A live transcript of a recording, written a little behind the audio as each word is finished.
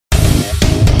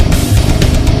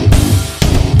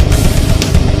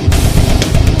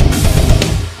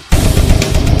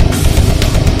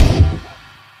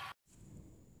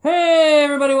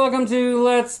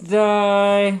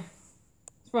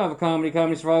Survival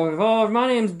comedy, survival evolved. My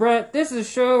name's Bret. This is a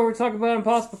show where we talk about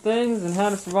impossible things and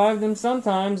how to survive them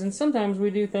sometimes, and sometimes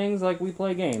we do things like we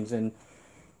play games, and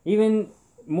even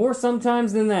more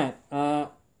sometimes than that.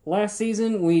 Last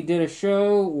season we did a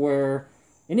show where,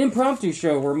 an impromptu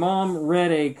show where Mom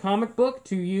read a comic book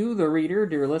to you, the reader,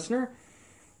 dear listener,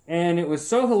 and it was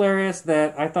so hilarious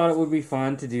that I thought it would be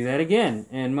fun to do that again,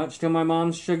 and much to my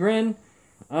mom's chagrin,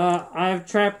 I've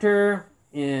trapped her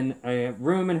in a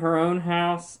room in her own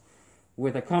house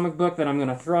with a comic book that I'm going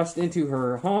to thrust into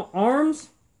her arms,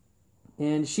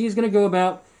 and she's going to go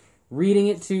about reading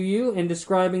it to you and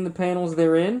describing the panels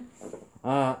therein.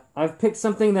 I've picked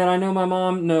something that I know my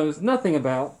mom knows nothing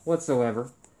about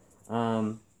whatsoever.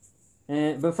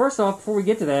 But first off, before we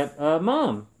get to that,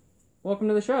 Mom, welcome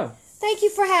to the show. Thank you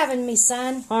for having me,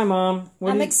 son. Hi, Mom.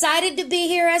 I'm excited to be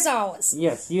here as always.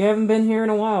 Yes, you haven't been here in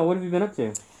a while. What have you been up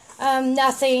to?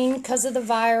 Nothing, because of the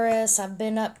virus. I've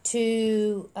been up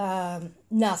to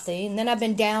nothing. Then I've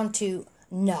been down to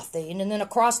nothing. And then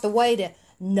across the way to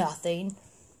nothing.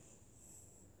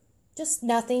 Just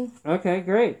nothing. Okay,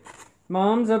 great.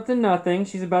 Mom's up to nothing.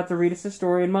 She's about to read us a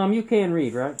story. And Mom, you can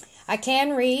read, right? I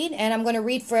can read, and I'm going to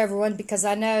read for everyone because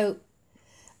I know,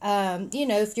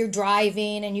 if you're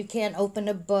driving and you can't open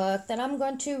a book, then I'm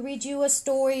going to read you a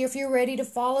story. If you're ready to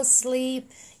fall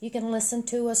asleep, you can listen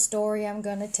to a story I'm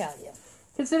going to tell you.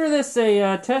 Consider this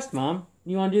a test, Mom.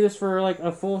 You want to do this for like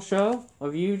a full show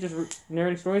of you just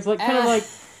narrating stories, like kind of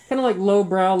like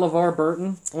lowbrow LeVar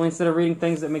Burton. Only instead of reading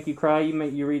things that make you cry,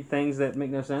 you read things that make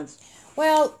no sense.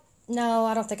 Well, no,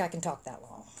 I don't think I can talk that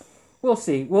long. We'll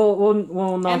see. We'll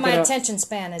knock and my it out. attention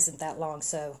span isn't that long,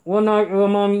 so. Well,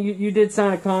 Mom, you did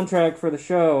sign a contract for the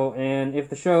show, and if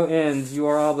the show ends, you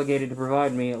are obligated to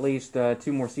provide me at least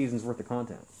 2 more seasons worth of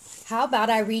content. How about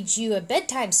I read you a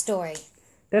bedtime story?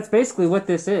 That's basically what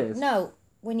this is. No,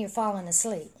 when you're falling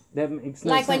asleep. That makes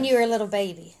no like sense. when you were a little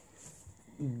baby.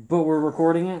 But we're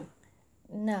recording it?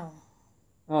 No.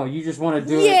 Oh, you just want to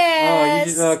do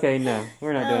yes. it? Okay, no.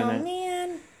 We're not doing that. Oh,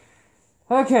 man.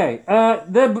 Okay,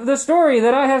 the story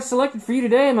that I have selected for you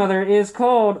today, Mother, is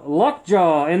called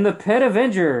Lockjaw and the Pet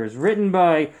Avengers, written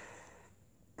by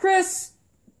Chris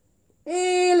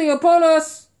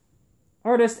Eliopoulos,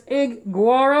 artist Ig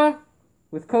Guara,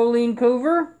 with Colleen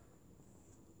Cover.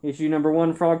 Issue number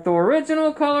 1, Frog Thor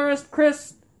original, colorist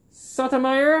Chris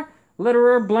Sotomayor,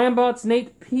 letterer Blambots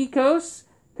Nate Picos,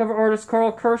 cover artist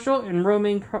Carl Kerschel and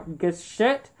Romain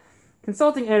Gachette,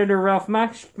 consulting editor Ralph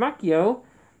Macchio,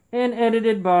 and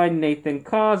edited by Nathan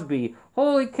Cosby.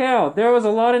 Holy cow, there was a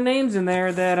lot of names in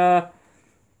there that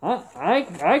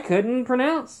I couldn't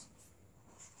pronounce.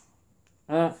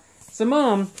 So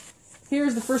Mom,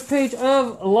 here's the first page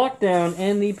of Lockdown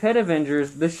and the Pet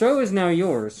Avengers. The show is now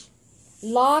yours.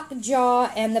 Lockjaw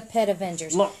and the Pet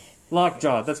Avengers.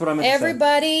 Lockjaw, that's what I meant to say.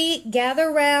 Everybody, gather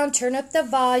around, turn up the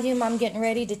volume. I'm getting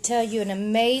ready to tell you an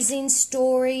amazing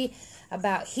story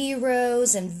about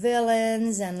heroes and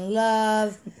villains and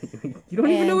love. You don't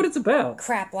even know what it's about.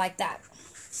 Crap like that.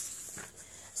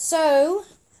 So,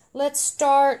 let's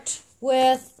start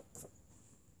with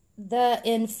the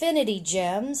Infinity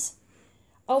Gems.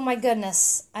 Oh my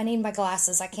goodness, I need my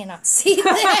glasses. I cannot see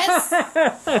this.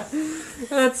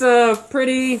 That's a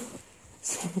pretty...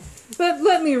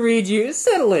 Let me read you.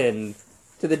 Settle in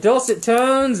to the dulcet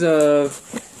tones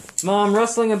of Mom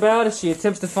rustling about as she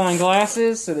attempts to find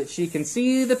glasses so that she can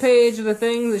see the page of the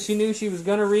thing that she knew she was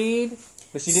going to read,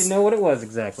 but she didn't know what it was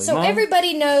exactly. So Mom?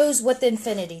 Everybody knows what the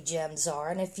Infinity Gems are,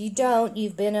 and if you don't,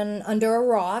 you've been under a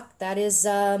rock. That is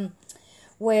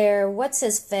where, what's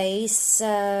his face?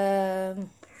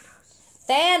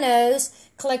 Thanos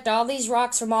collect all these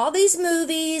rocks from all these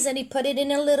movies, and he put it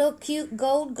in a little cute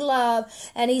gold glove,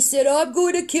 and he said, I'm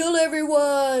going to kill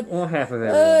everyone. Well, half of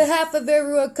everyone. Half of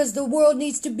everyone, because the world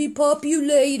needs to be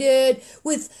populated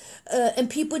with, and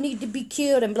people need to be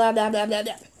killed, and blah, blah, blah, blah,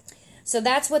 blah. So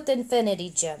that's what the Infinity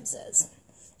Gems is.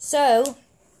 So,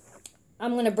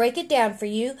 I'm going to break it down for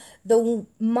you. The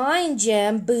Mind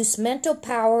Gem boosts mental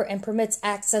power and permits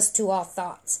access to all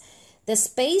thoughts. The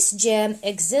Space Gem,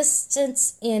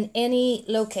 existence in any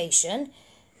location.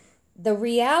 The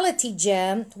Reality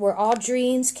Gem, where all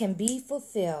dreams can be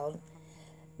fulfilled.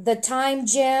 The Time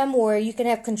Gem, where you can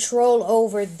have control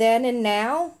over then and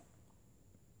now.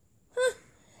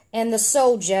 And the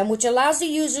Soul Gem, which allows the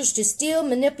users to steal,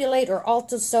 manipulate, or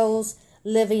alter souls,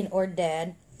 living or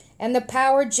dead. And the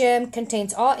Power Gem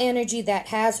contains all energy that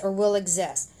has or will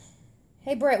exist.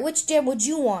 Hey, Bret, which gem would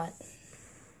you want?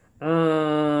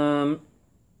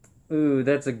 Ooh,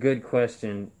 that's a good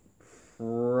question.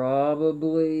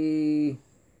 Probably...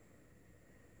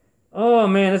 Oh,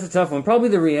 man, that's a tough one. Probably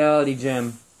the Reality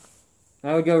Gem.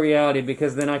 I would go reality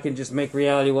because then I can just make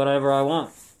reality whatever I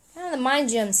want. The mind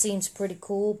gem seems pretty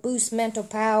cool. Boost mental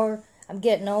power. I'm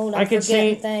getting old. I'm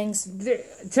forgetting things.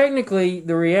 Technically,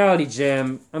 the reality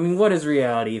gem, I mean, what is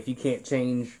reality if you can't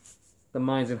change the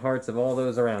minds and hearts of all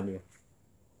those around you?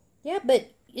 Yeah,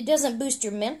 but it doesn't boost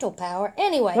your mental power.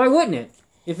 Anyway. Why wouldn't it?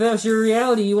 If that was your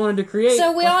reality you wanted to create.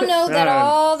 So we all know that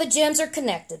all the gems are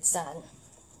connected, son.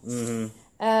 Mm-hmm.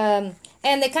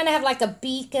 And they kind of have like a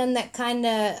beacon that kind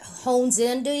of hones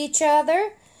into each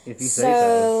other. If you say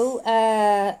so.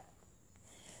 So,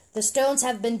 the stones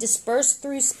have been dispersed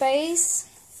through space.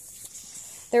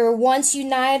 They were once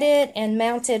united and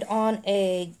mounted on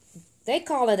they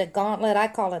call it a gauntlet, I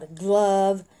call it a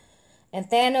glove. And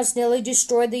Thanos nearly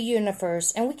destroyed the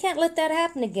universe. And we can't let that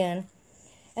happen again.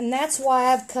 And that's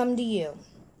why I've come to you.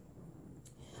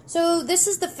 So this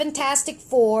is the Fantastic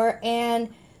Four,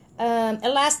 and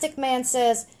Elastic Man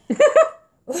says,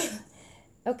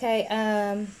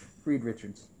 okay, Reed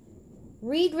Richards.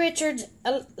 Reed Richards,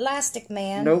 Elastic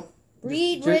Man. Nope.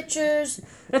 Reed Richards.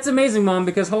 That's amazing, Mom,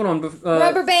 because, hold on.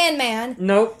 Rubber Band Man.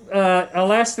 Nope.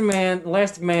 Elastic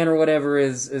Man or whatever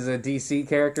is a DC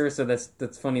character, so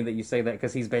that's funny that you say that,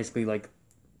 because he's basically like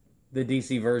the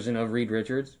DC version of Reed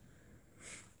Richards.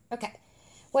 Okay.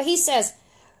 Well, he says,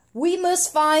 we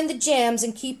must find the gems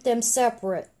and keep them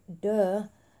separate. Duh.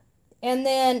 And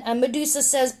then Medusa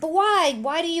says, but why?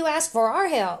 Why do you ask for our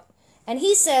help? And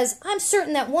he says, I'm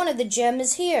certain that one of the gems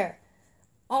is here.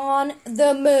 On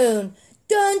the moon.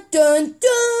 Dun, dun,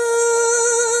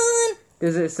 dun!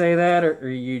 Does it say that, or are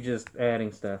you just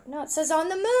adding stuff? No, it says on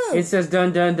the moon. It says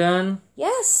dun, dun, dun?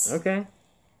 Yes. Okay.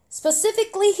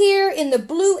 Specifically here in the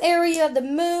blue area of the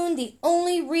moon, the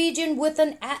only region with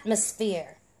an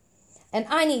atmosphere. And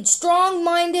I need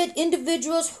strong-minded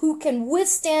individuals who can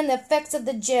withstand the effects of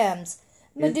the gems.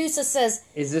 Medusa says...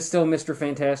 Is this still Mr.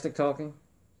 Fantastic talking?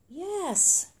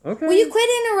 Yes. Okay. Will you quit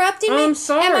interrupting me? I'm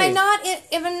sorry.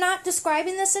 Am I not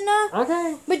describing this enough?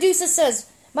 Okay. Medusa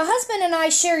says, my husband and I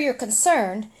share your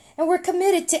concern, and we're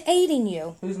committed to aiding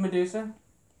you. Who's Medusa?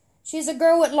 She's a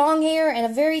girl with long hair and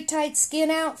a very tight skin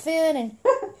outfit and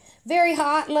very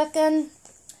hot looking.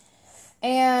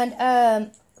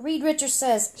 And Reed Richards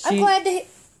says, I'm glad to...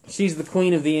 She's the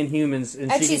queen of the Inhumans,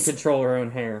 and she can control her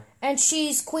own hair. And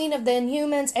she's queen of the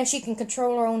Inhumans, and she can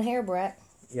control her own hair, Bret.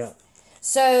 Yeah.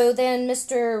 So then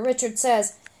Mr. Richard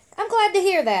says, I'm glad to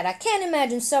hear that. I can't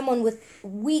imagine someone with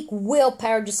weak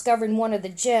willpower discovering one of the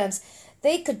gems.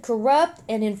 They could corrupt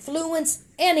and influence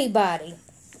anybody.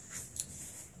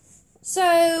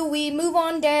 So we move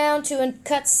on down to a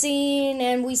cutscene,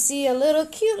 and we see a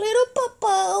cute little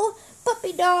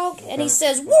puppy dog, and he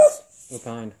says, woof! What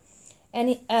kind? And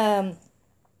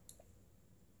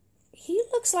he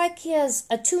looks like he has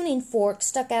a tuning fork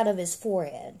stuck out of his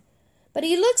forehead. But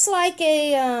he looks like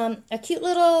a cute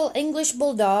little English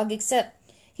bulldog, except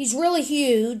he's really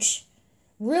huge,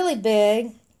 really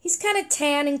big. He's kind of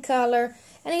tan in color,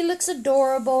 and he looks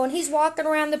adorable, and he's walking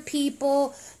around the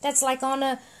people that's like on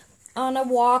a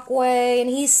walkway, and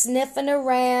he's sniffing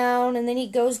around, and then he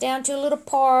goes down to a little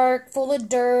park full of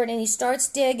dirt, and he starts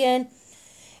digging,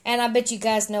 and I bet you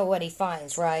guys know what he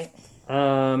finds, right?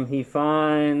 He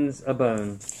finds a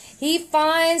bone. He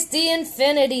finds the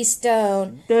Infinity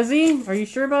Stone. Does he? Are you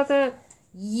sure about that?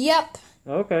 Yep.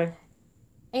 Okay.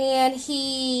 And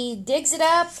he digs it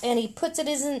up, and he puts it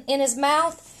in his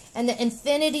mouth, and the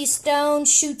Infinity Stone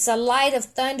shoots a light of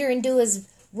thunder into his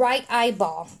right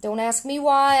eyeball. Don't ask me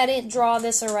why. I didn't draw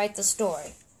this or write the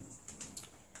story.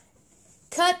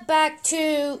 Cut back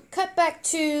to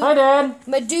Hi, Dad.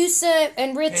 Medusa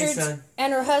and Richards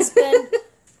and her husband.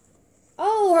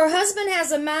 Oh, her husband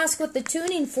has a mask with the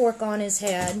tuning fork on his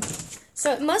head.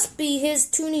 So it must be his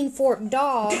tuning fork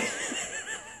dog.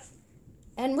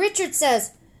 And Richard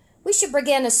says, we should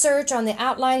begin a search on the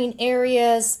outlying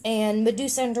areas. And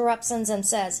Medusa interrupts and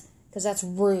says, because that's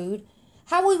rude,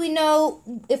 how will we know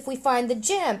if we find the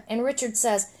gem? And Richard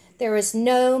says, there is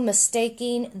no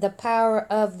mistaking the power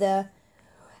of the...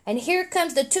 And here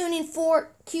comes the tuning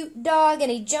fork cute dog, and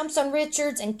he jumps on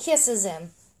Richards and kisses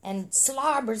him. And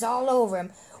slobbers all over him.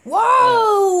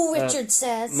 Whoa, Richard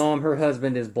says. Mom, her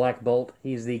husband is Black Bolt.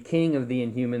 He's the king of the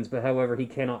Inhumans, but however, he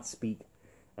cannot speak.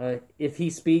 If he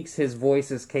speaks, his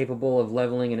voice is capable of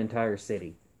leveling an entire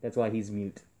city. That's why he's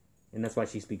mute. And that's why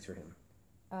she speaks for him.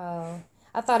 Oh,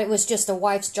 I thought it was just a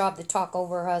wife's job to talk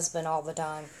over her husband all the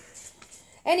time.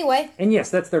 Anyway. And yes,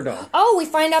 that's their dog. Oh, we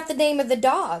find out the name of the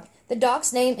dog. The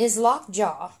dog's name is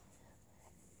Lockjaw.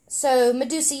 So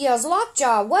Medusa yells,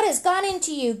 Lockjaw, what has gone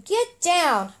into you? Get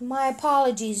down. My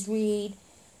apologies, Reed.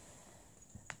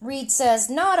 Reed says,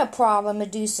 not a problem,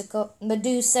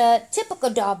 Medusa. Typical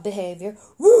dog behavior.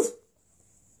 Woof,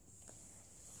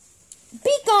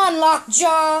 on,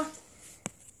 Lockjaw.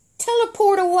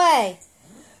 Teleport away.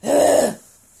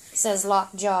 Says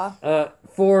Lockjaw.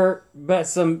 For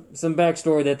some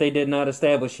backstory that they did not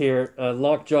establish here,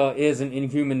 Lockjaw is an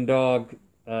inhuman dog,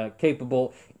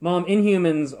 capable. Mom,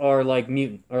 Inhumans are like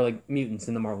mutants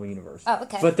in the Marvel universe. Oh,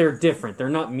 okay. But they're different. They're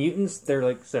not mutants. They're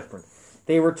like separate.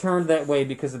 They were turned that way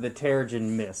because of the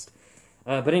Terrigen mist.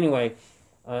 But anyway,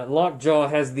 Lockjaw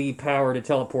has the power to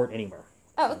teleport anywhere.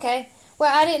 Oh, okay.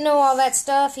 Well, I didn't know all that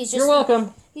stuff. You're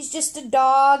welcome. He's just a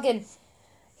dog, and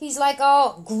he's like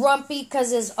all grumpy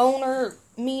because his owner,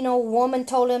 mean old woman,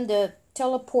 told him to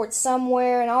teleport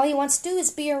somewhere, and all he wants to do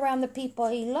is be around the people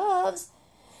he loves.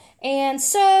 And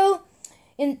so,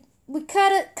 we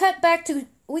cut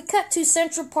to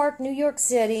Central Park, New York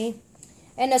City,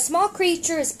 and a small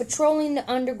creature is patrolling the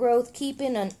undergrowth,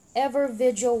 keeping an ever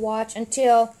vigil watch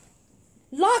until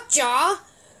Lockjaw,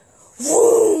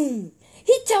 vroom,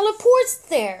 he teleports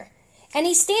there, and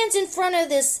he stands in front of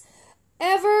this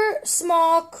ever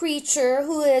small creature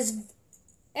who is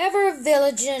ever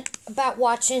vigilant about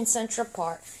watching Central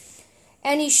Park.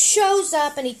 And he shows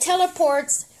up and he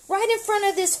teleports right in front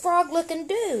of this frog-looking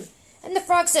dude. And the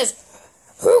frog says,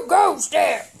 "Who goes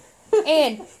there?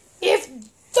 And if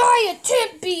thy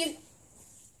attempt be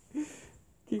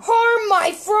harm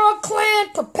my frog clan,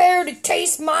 prepare to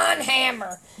taste mine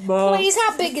hammer." Mom. Please,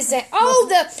 how big is that? The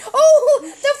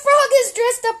frog is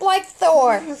dressed up like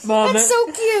Thor. Mom, that's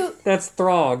so cute. That's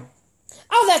Throg.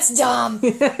 Oh, that's dumb.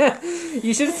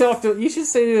 You should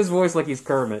say to his voice like he's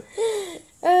Kermit.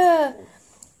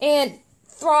 And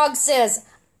Throg says,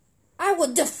 "I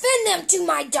will defend them to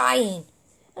my dying."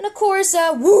 And of course,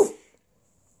 woof.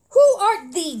 "Who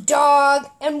art thee,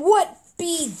 dog, and what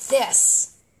be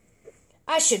this?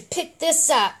 I should pick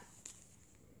this up."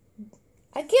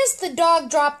 I guess the dog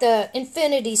dropped the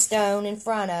Infinity Stone in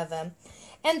front of him.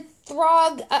 And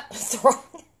Throg,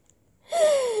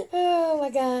 oh my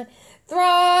God.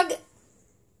 Throg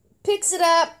picks it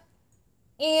up,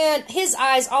 and his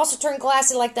eyes also turn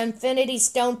glassy like the Infinity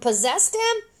Stone possessed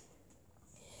him.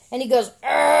 And he goes,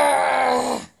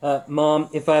 "Argh." Mom,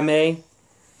 if I may,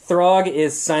 Throg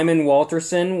is Simon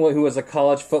Walterson, who was a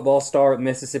college football star at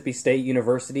Mississippi State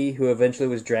University, who eventually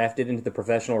was drafted into the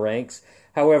professional ranks.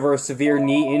 However, a severe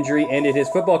knee injury ended his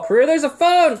football career. There's a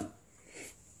phone!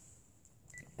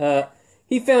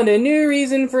 He found a new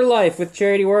reason for life with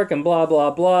charity work and blah,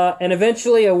 blah, blah. And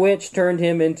eventually a witch turned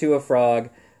him into a frog.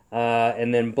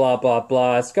 And then blah, blah,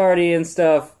 blah. Asgardian and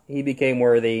stuff. He became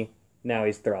worthy. Now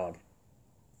he's Throg.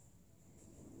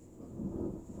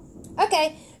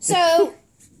 Okay, so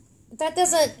that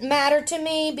doesn't matter to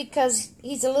me because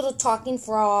he's a little talking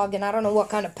frog and I don't know what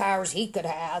kind of powers he could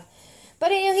have.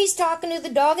 But he's talking to the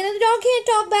dog, and the dog can't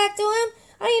talk back to him.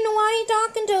 I don't even know why he's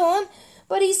talking to him.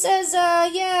 But he says,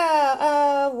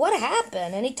 what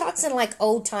happened? And he talks in like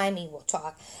old-timey will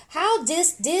talk. "How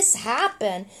does this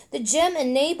happen? The gem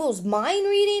enables mind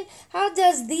reading? How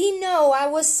does thee know I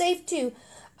was safe to?"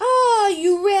 "Ah,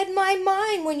 you read my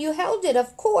mind when you held it,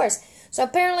 of course." So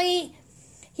apparently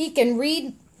he can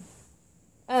read,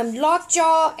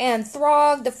 Lockjaw and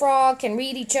Throg, the frog, can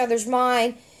read each other's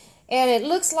mind. And it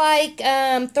looks like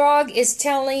Throg is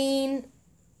telling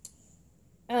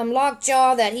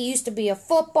Lockjaw that he used to be a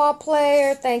football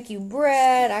player. Thank you,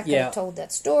 Bret. I could have told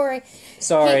that story.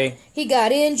 Sorry. He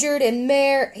got injured and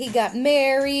he got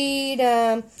married.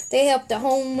 They helped the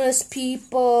homeless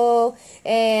people.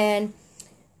 And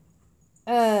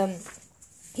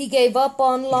he gave up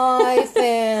on life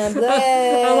and blah.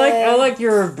 I like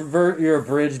your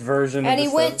abridged version. And of he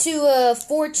went to a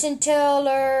fortune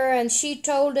teller, and she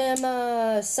told him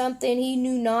something he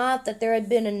knew not, that there had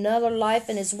been another life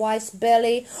in his wife's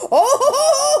belly.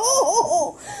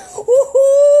 Oh!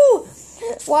 Woohoo!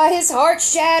 Why, his heart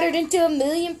shattered into a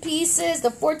million pieces.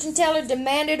 The fortune teller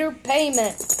demanded her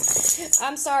payment.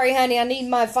 "I'm sorry, honey. I need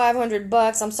my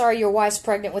 $500. I'm sorry your wife's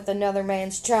pregnant with another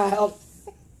man's child."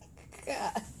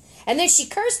 God. And then she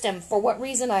cursed him. For what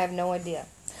reason, I have no idea.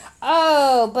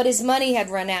 Oh, but his money had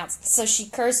run out, so she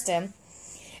cursed him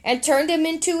and turned him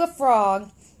into a frog.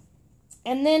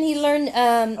 And then he learned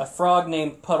a frog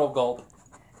named Puddle Gulp.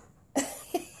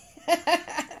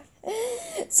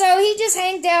 So he just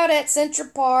hanged out at Central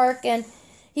Park, and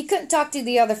he couldn't talk to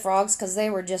the other frogs because they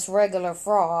were just regular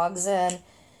frogs. And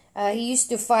he used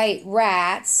to fight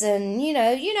rats, and you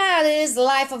know how it is, the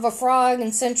life of a frog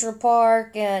in Central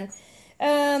Park. And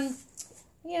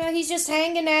he's just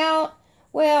hanging out.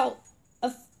 Well,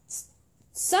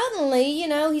 suddenly,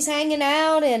 he's hanging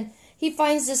out, and he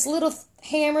finds this little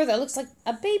hammer that looks like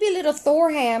a baby little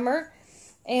Thor hammer,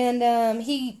 and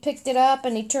he picked it up,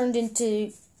 and he turned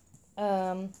into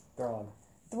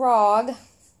Throg.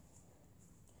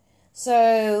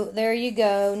 So, there you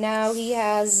go. Now he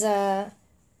has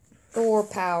Thor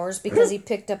powers because he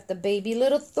picked up the baby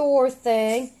little Thor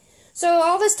thing. So,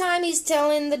 all this time he's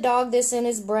telling the dog this in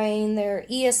his brain. They're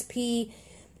ESP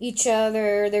each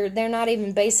other. They're not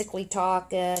even basically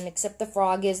talking, except the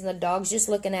frog is, and the dog's just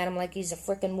looking at him like he's a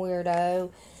freaking weirdo.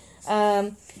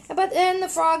 But then the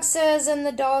frog says, and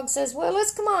the dog says, well,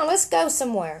 let's go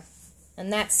somewhere.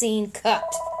 And that scene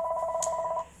cut.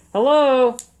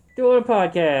 Hello, doing a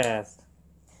podcast.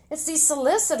 It's these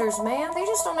solicitors, man. They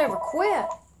just don't ever quit.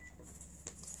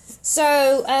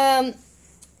 So,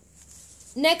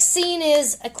 next scene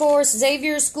is, of course,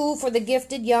 Xavier's School for the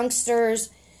Gifted Youngsters.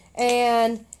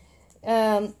 And,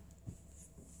 believe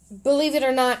it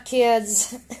or not,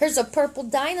 kids, there's a purple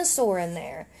dinosaur in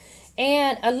there.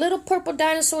 And a little purple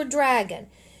dinosaur dragon.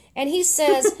 And he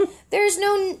says,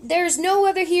 there's no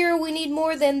other hero we need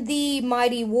more than the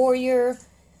mighty warrior.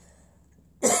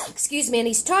 Excuse me. And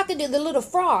he's talking to the little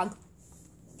frog.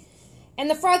 And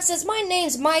the frog says, my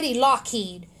name's Mighty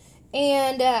Lockheed.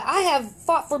 And I have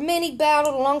fought for many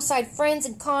battles alongside friends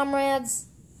and comrades,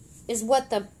 is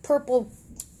what the purple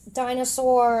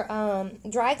dinosaur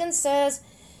dragon says.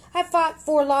 I fought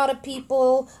for a lot of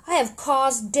people. I have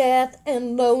caused death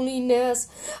and loneliness.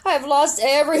 I have lost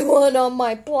everyone on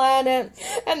my planet.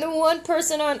 And the one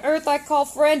person on Earth I call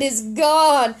friend is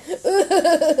gone.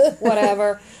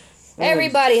 Whatever.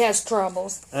 Everybody has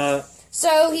troubles.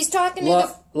 So he's talking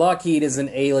to Lockheed is an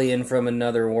alien from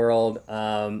another world.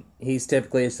 He's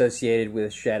typically associated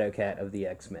with Shadowcat of the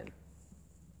X-Men.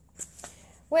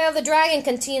 Well, the dragon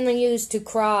continues to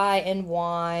cry and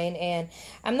whine, and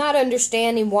I'm not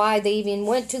understanding why they even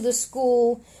went to the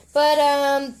school. But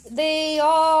they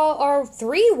all are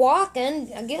 3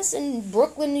 walking, I guess, in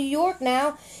Brooklyn, New York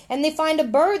now, and they find a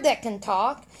bird that can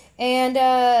talk. And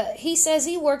he says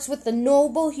he works with a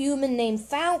noble human named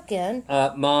Falcon.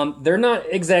 Mom, they're not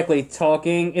exactly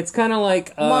talking. It's kind of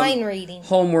like mind reading.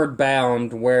 Homeward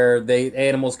Bound, where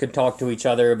animals could talk to each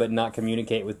other but not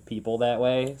communicate with people that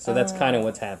way. So that's kind of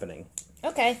what's happening.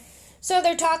 Okay. So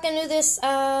they're talking to this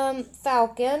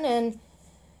Falcon, and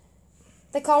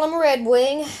they call him Red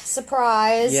Wing.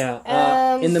 Surprise.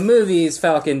 Yeah. In the movies,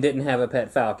 Falcon didn't have a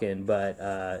pet falcon,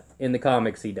 but in the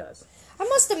comics, he does. I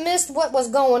must have missed what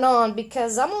was going on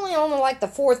because I'm only on like the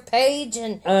 4th page,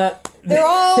 and they're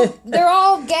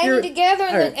all ganging together,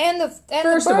 and the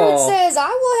bird says, "I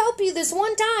will help you this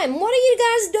one time." What are you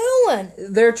guys doing?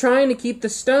 They're trying to keep the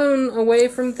stone away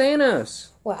from Thanos.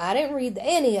 Well, I didn't read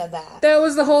any of that. That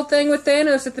was the whole thing with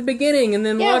Thanos at the beginning, and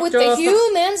then Lockjaw with the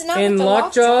humans, not with the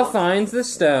Lockjaw finds the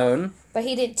stone. But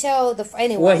he didn't tell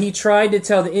anyway. Well, he tried to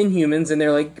tell the Inhumans, and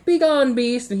they're like, "Be gone,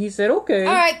 beast," and he said, "Okay."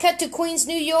 All right, cut to Queens,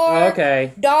 New York.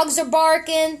 Okay. Dogs are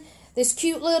barking. This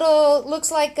cute little, looks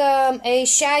like a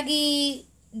shaggy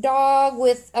dog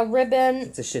with a ribbon.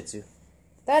 It's a Shih Tzu.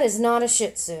 That is not a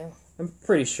Shih Tzu. I'm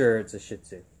pretty sure it's a Shih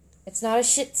Tzu. It's not a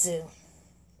Shih Tzu.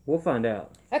 We'll find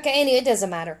out. Okay, anyway, it doesn't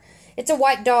matter. It's a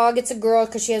white dog. It's a girl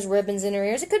because she has ribbons in her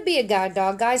ears. It could be a guy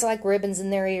dog. Guys like ribbons in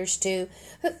their ears, too.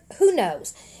 Who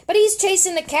knows? But he's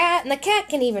chasing the cat, and the cat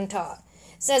can even talk.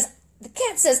 The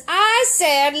cat says, "I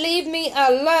said, leave me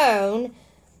alone."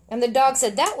 And the dog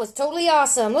said, "That was totally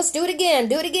awesome. Let's do it again,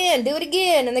 do it again, do it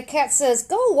again." And the cat says,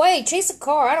 "Go away, chase a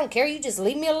car. I don't care. You just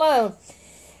leave me alone."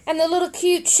 And the little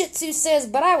cute Shih Tzu says,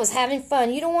 "But I was having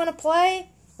fun. You don't want to play?"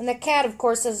 And the cat, of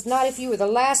course, says, "Not if you were the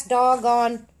last dog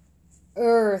on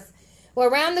Earth." Well,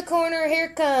 around the corner, here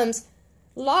comes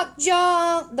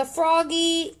Lockjaw, the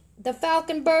froggy, the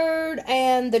falcon bird,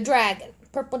 and the dragon,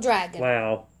 purple dragon.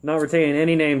 Wow. Not retaining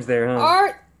any names there, huh?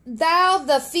 "Art thou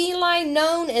the feline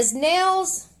known as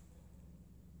Nails?"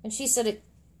 And she said,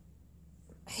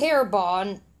 "Hairball."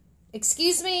 And,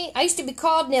 "Excuse me, I used to be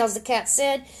called Nails," the cat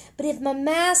said, "but if my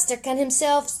master can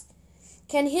himself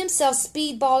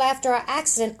speedball after our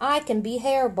accident, I can be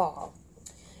Hairball."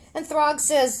 And Throg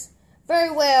says,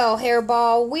 "Very well,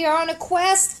 Hairball. We are on a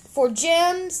quest for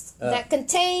gems that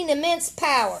contain immense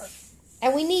power,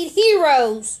 and we need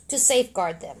heroes to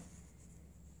safeguard them."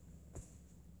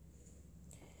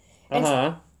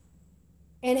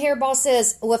 And Hairball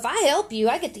says, "Well, if I help you,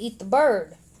 I get to eat the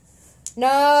bird."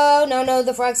 No,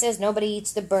 the frog says nobody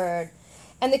eats the bird.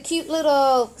 And the cute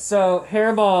little... So,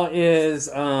 Hairball is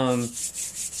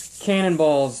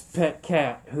Cannonball's pet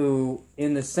cat, who,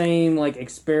 in the same,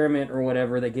 experiment or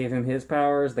whatever that gave him his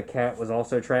powers, the cat was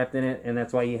also trapped in it, and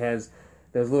that's why he has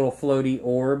those little floaty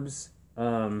orbs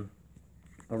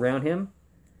around him.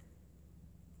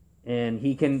 And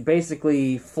he can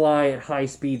basically fly at high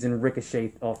speeds and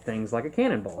ricochet off things like a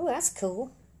cannonball. Oh, that's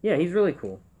cool. Yeah, he's really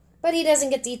cool. But he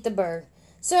doesn't get to eat the bird.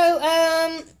 So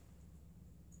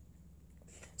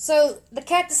So the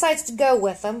cat decides to go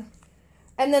with them.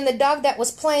 And then the dog that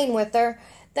was playing with her,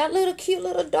 that little cute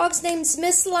little dog's name's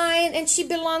Miss Lion, and she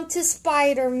belonged to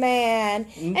Spider-Man.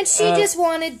 And she just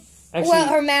wanted... Actually, well,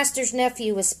 her master's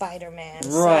nephew was Spider-Man.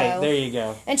 Right, so. There you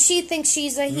go. And she thinks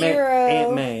she's a hero.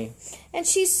 Aunt May. And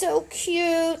she's so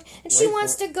cute. And she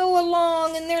wants to go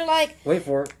along, and they're like... Wait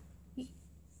for it.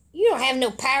 You don't have no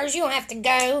powers, you don't have to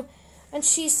go. And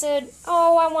she said,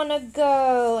 oh, I want to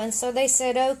go. And so they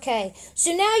said, okay.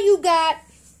 So now you got...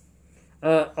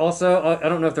 Also, I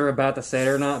don't know if they're about to say it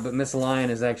or not, but Miss Lion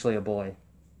is actually a boy.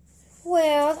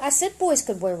 Well, I said boys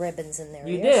could wear ribbons in their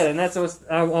ears. You did, and that's what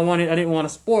I wanted. I didn't want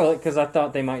to spoil it because I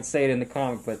thought they might say it in the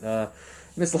comic, but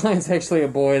Miss Lion's actually a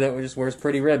boy that just wears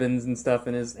pretty ribbons and stuff,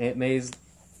 and is Aunt May's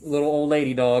little old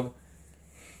lady dog.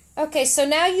 Okay, so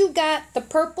now you got the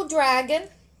purple dragon.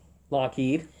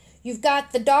 Lockheed. You've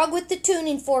got the dog with the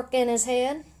tuning fork in his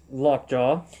head.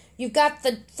 Lockjaw. You've got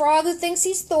the frog who thinks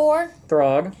he's Thor.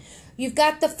 Throg. You've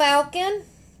got the falcon,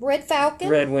 red falcon.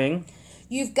 Red wing.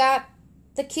 You've got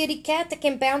the kitty cat that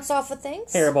can bounce off of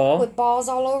things. Hairball. With balls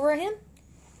all over him.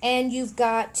 And you've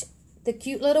got the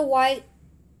cute little white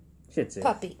Shih Tzu.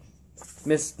 puppy.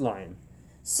 Miss Lion.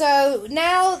 So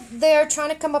now they're trying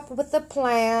to come up with a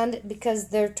plan because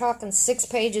they're talking 6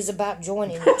 pages about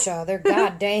joining each other.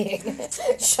 God dang.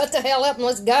 Shut the hell up and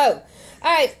let's go.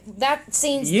 All right, that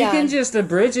scene's done. You can just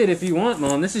abridge it if you want,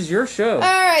 Mom. This is your show. All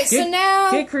right, so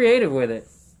now... Get creative with it.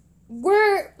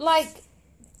 We're like...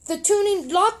 The tuning...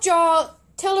 Lockjaw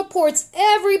teleports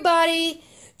everybody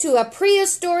to a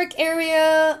prehistoric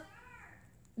area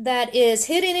that is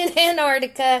hidden in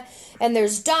Antarctica, and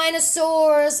there's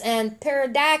dinosaurs and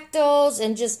pterodactyls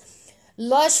and just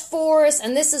lush forests,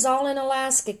 and this is all in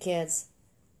Alaska, kids.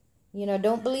 You know,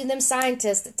 don't believe them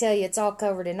scientists that tell you it's all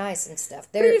covered in ice and stuff.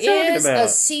 There is a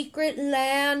secret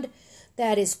land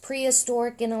that is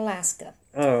prehistoric in Alaska.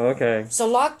 Oh, okay. So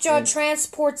Lockjaw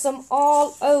transports them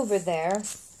all over there,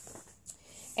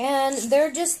 and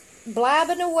they're just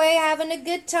blabbing away, having a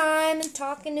good time, and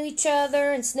talking to each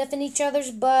other, and sniffing each other's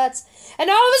butts. And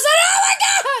all of a sudden, oh my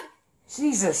God!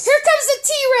 Jesus. Here comes the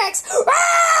T-Rex!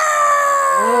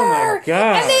 Oh my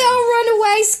God. And they all run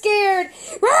away scared.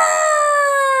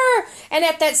 And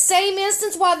at that same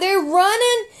instance, while they're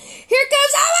running, here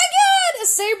comes, oh my God, a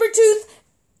saber-toothed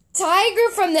tiger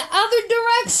from the other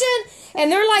direction. And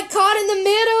they're like caught in the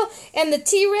middle, and the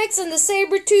T-Rex and the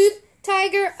saber-toothed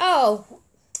tiger, oh,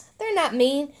 they're not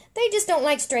mean. They just don't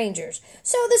like strangers.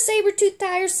 So the saber-toothed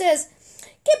tiger says,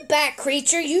 get back,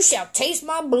 creature. You shall taste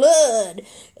my blood.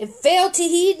 If fail to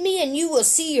heed me, and you will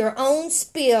see your own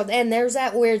spilled. And there's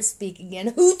that weird speak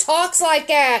again. Who talks like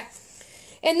that?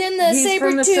 And then the He's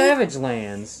from the Savage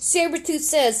Lands. Saber-tooth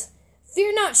says,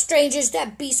 fear not, strangers.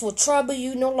 That beast will trouble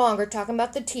you no longer. Talking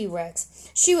about the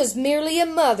T-Rex. She was merely a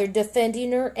mother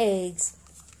defending her eggs.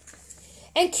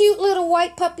 And cute little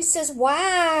white puppy says,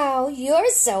 wow, you're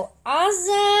so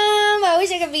awesome. I wish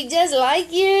I could be just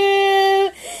like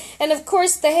you. And of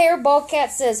course the hairball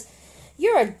cat says,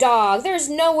 you're a dog. There's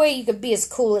no way you could be as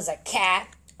cool as a cat.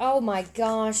 Oh my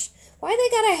gosh. Why they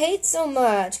gotta hate so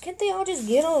much? Can't they all just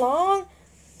get along?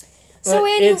 So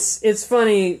anyway, it's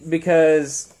funny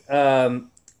because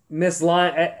Miss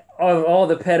Lion, of all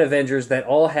the pet Avengers that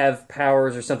all have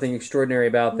powers or something extraordinary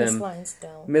about them, Miss Lions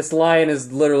don't. Miss Lion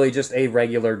is literally just a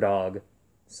regular dog.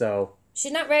 So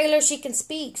she's not regular. She can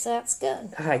speak, so that's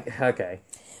good. Okay.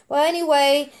 Well,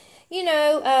 anyway, you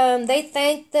know, they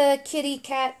thank the kitty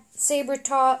cat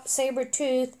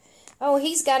saber-tooth. Oh,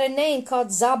 he's got a name called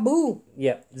Zabu.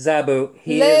 Yep, Zabu.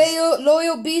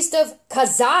 Loyal beast of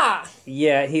Kazar.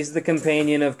 Yeah, he's the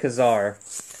companion of Kazar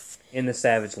in the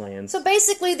Savage Lands. So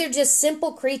basically, they're just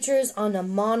simple creatures on a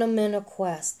monumental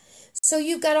quest. So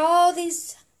you've got all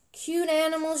these cute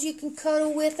animals you can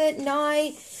cuddle with at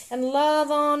night and love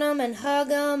on them and hug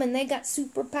them, and they got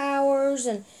superpowers,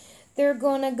 and they're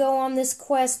going to go on this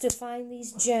quest to find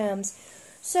these gems.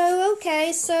 So,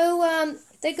 okay, so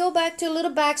they go back to a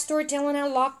little backstory telling how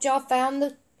Lockjaw found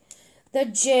the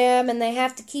gem, and they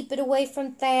have to keep it away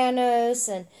from Thanos,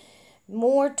 and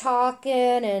more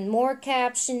talking and more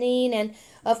captioning. And,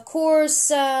 of course,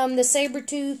 the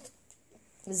saber-tooth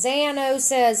Xano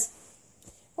says,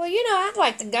 well, you know, I'd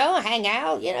like to go and hang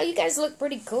out. You know, you guys look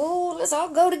pretty cool. Let's all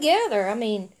go together. I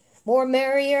mean, more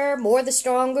merrier, more the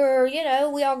stronger. You know,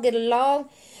 we all get along.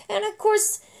 And, of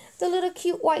course, the little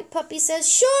cute white puppy says,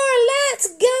 sure, let's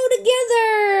go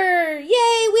together.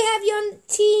 Yay, we have you on the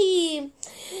team.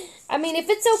 I mean, if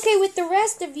it's okay with the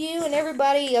rest of you and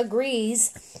everybody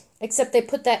agrees, except they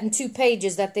put that in 2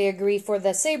 pages that they agree for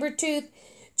the saber-tooth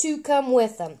to come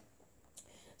with them.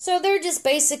 So they're just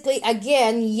basically,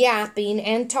 again, yapping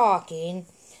and talking.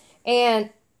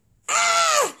 And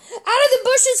Ah! Out of the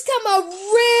bushes come a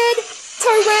red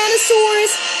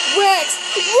Tyrannosaurus Rex.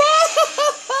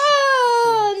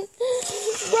 Run!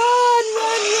 Run,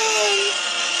 run, run.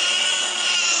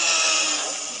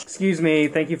 Excuse me,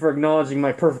 thank you for acknowledging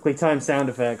my perfectly timed sound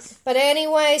effects. But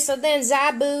anyway, so then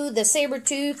Zabu, the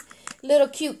saber-toothed little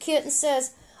cute kitten,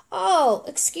 says, "Oh,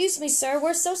 excuse me, sir,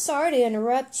 we're so sorry to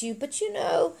interrupt you, but you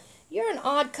know, you're an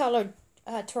odd-colored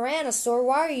tyrannosaur.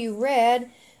 Why are you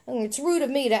red? I mean, it's rude of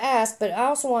me to ask, but I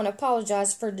also want to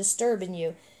apologize for disturbing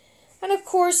you." And of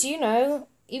course, you know,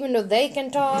 even though they can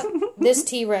talk, this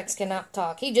T-Rex cannot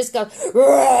talk. He just goes, "Rah!"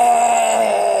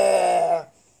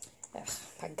 Oh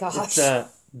my gosh. It's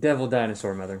Devil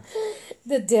Dinosaur, Mother.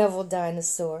 The Devil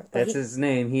Dinosaur. That's his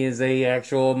name. He is a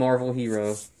actual Marvel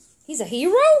hero. He's a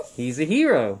hero? He's a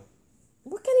hero.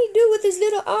 What can he do with his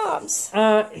little arms?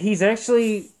 He's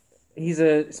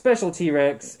a special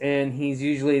T-Rex, and he's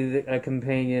usually a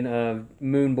companion of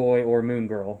Moon Boy or Moon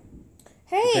Girl.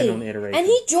 Hey, and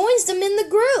he joins them in the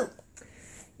group.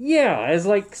 Yeah, as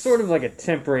sort of like a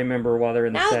temporary member while they're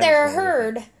in the Now they're a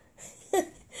herd.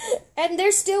 And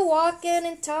they're still walking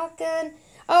and talking.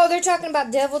 Oh, they're talking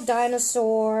about Devil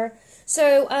Dinosaur.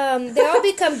 So, they all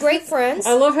become great friends.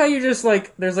 I love how you just,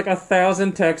 there's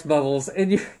 1,000 text bubbles,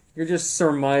 and you're just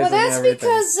surmising Well, that's everything.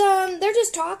 because, they're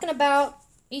just talking about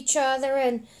each other,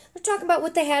 and they're talking about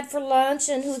what they had for lunch,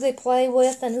 and who they play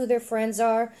with, and who their friends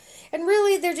are. And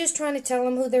really, they're just trying to tell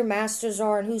them who their masters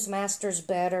are, and whose master's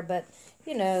better, but,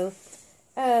 you know,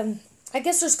 I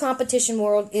guess there's competition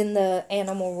world in the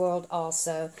animal world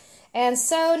also. And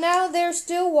so now they're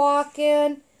still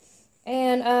walking,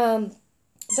 and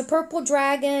the purple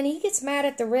dragon, he gets mad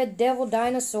at the red devil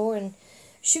dinosaur and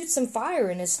shoots some fire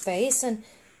in his face. And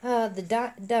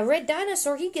the red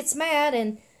dinosaur, he gets mad,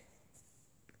 and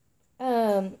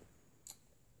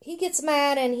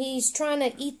he's trying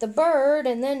to eat the bird,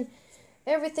 and then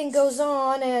everything goes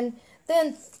on, and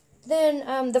then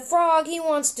the frog, he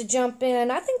wants to jump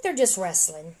in. I think they're just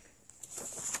wrestling.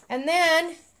 And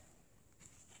then,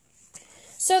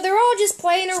 so they're all just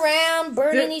playing around,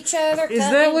 burning each other. Is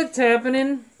that what's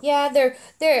happening? Yeah,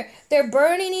 they're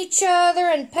burning each other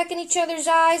and pecking each other's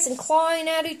eyes and clawing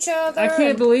at each other. I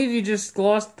can't believe you just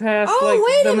glossed past. Oh,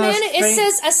 wait a minute! It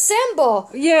says assemble.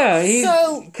 Yeah,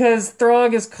 because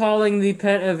Throg is calling the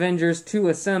pet Avengers to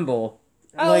assemble.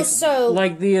 Oh,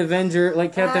 like the Avenger,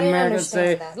 like Captain America would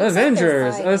say,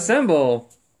 "Avengers, assemble."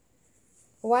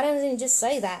 Why doesn't he just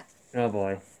say that? Oh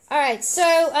boy! All right, so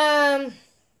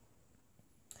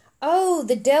oh,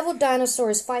 the devil dinosaur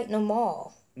is fighting them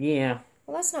all. Yeah.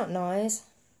 Well, that's not nice.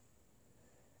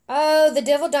 Oh, the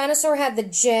devil dinosaur had the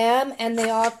gem, and they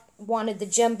all wanted the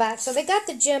gem back, so they got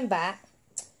the gem back.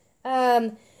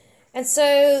 And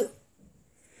so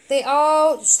they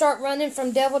all start running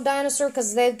from devil dinosaur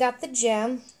because they've got the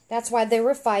gem. That's why they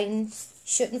were fighting. You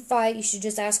shouldn't fight. You should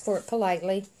just ask for it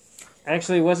politely.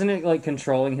 Actually, wasn't it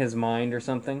controlling his mind or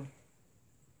something?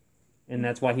 And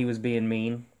that's why he was being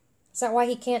mean. Is that why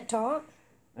he can't talk?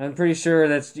 I'm pretty sure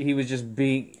he was just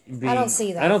being. I don't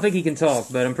see that. I don't think he can talk,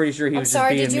 but I'm pretty sure he was just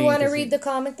being mean. I'm sorry, did you want to read the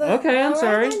comic book? Okay, I'm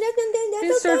sorry.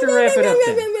 Let's start to wrap it up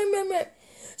then.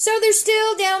 So they're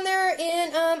still down there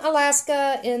in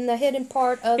Alaska, in the hidden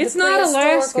part of It's the not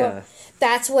Alaska.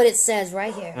 That's what it says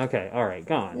right here. Okay, alright,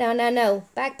 go on. No.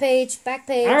 Back page, Alright,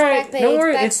 back page, don't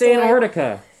worry, back it's story.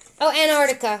 Antarctica. Oh,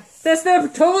 Antarctica. That's a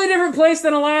totally different place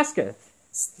than Alaska.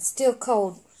 It's still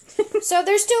cold. So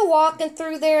they're still walking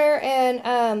through there,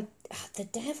 and the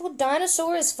devil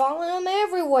dinosaur is following them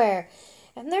everywhere.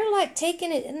 And they're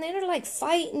taking it, and they're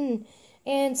fighting.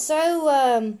 And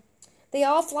so they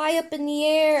all fly up in the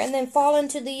air and then fall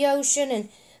into the ocean, and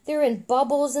they're in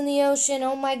bubbles in the ocean.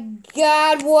 Oh my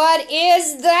God, what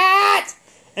is that?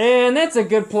 And that's a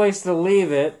good place to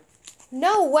leave it.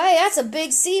 No way, that's a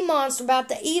big sea monster about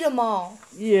to eat them all.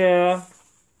 Yeah.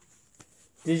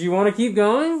 Did you want to keep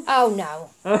going? Oh,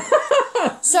 no.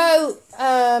 So,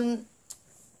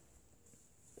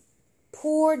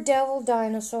 poor devil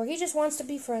dinosaur. He just wants to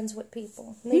be friends with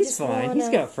people. He's fine. He's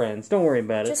got friends. Don't worry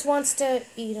about it. Just wants to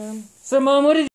eat them. So, Mom, what did